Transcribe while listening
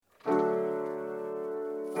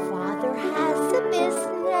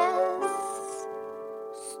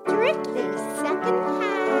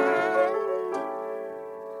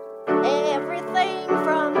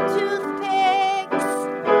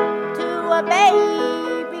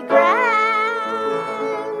baby grand.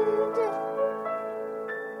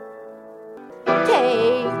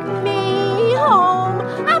 Take me home,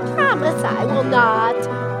 I promise I will not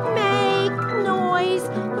make noise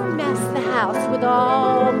or mess the house with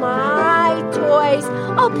all my toys.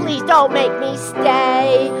 Oh, please don't make me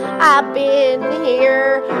stay. I've been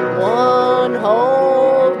here one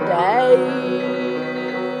whole day.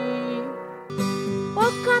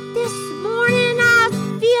 Woke up this morning, I was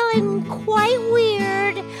feeling quite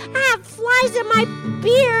weird. I have flies in my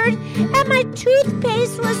beard, and my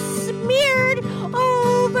toothpaste was smeared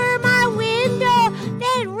over my window.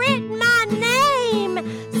 They'd written my name,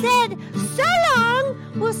 said, "So long,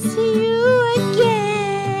 we'll see you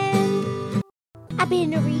again." I've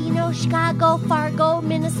been to Reno, Chicago, Fargo,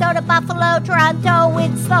 Minnesota, Buffalo, Toronto,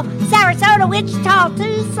 Winslow, Sarasota, Wichita,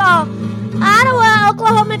 Tucson, Ottawa,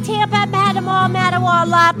 Oklahoma, Tampa, Mattawa,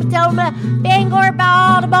 La Potoma, Bangor,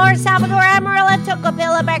 Baltimore, Salvador, Amarillo,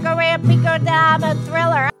 Tocopilla, Baker, Pico, I'm a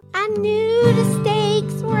thriller. I knew the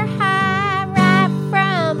stakes were high right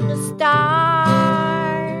from the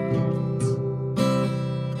start.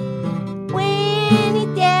 When he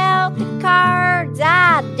dealt the cards,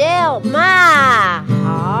 I dealt my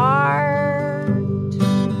heart.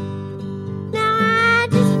 Now I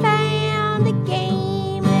just found a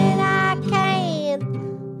game that I can't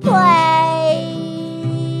play.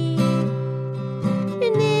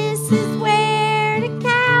 And this is where the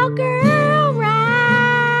cowgirl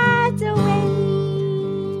rides away.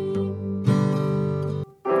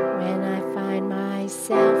 When I find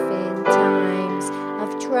myself in times of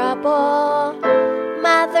trouble,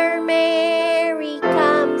 Mother Mary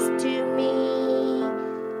comes to me,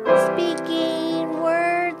 speaking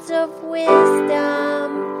words of wisdom.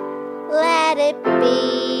 Let it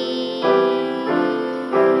be.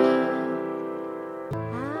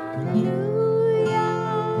 Hallelujah,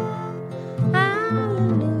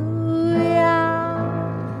 hallelujah,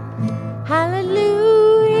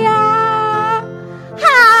 hallelujah,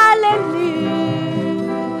 hallelujah.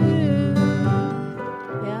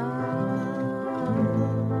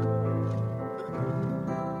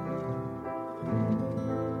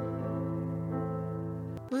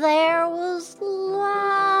 There was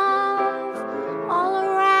love all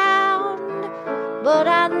around, but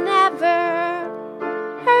I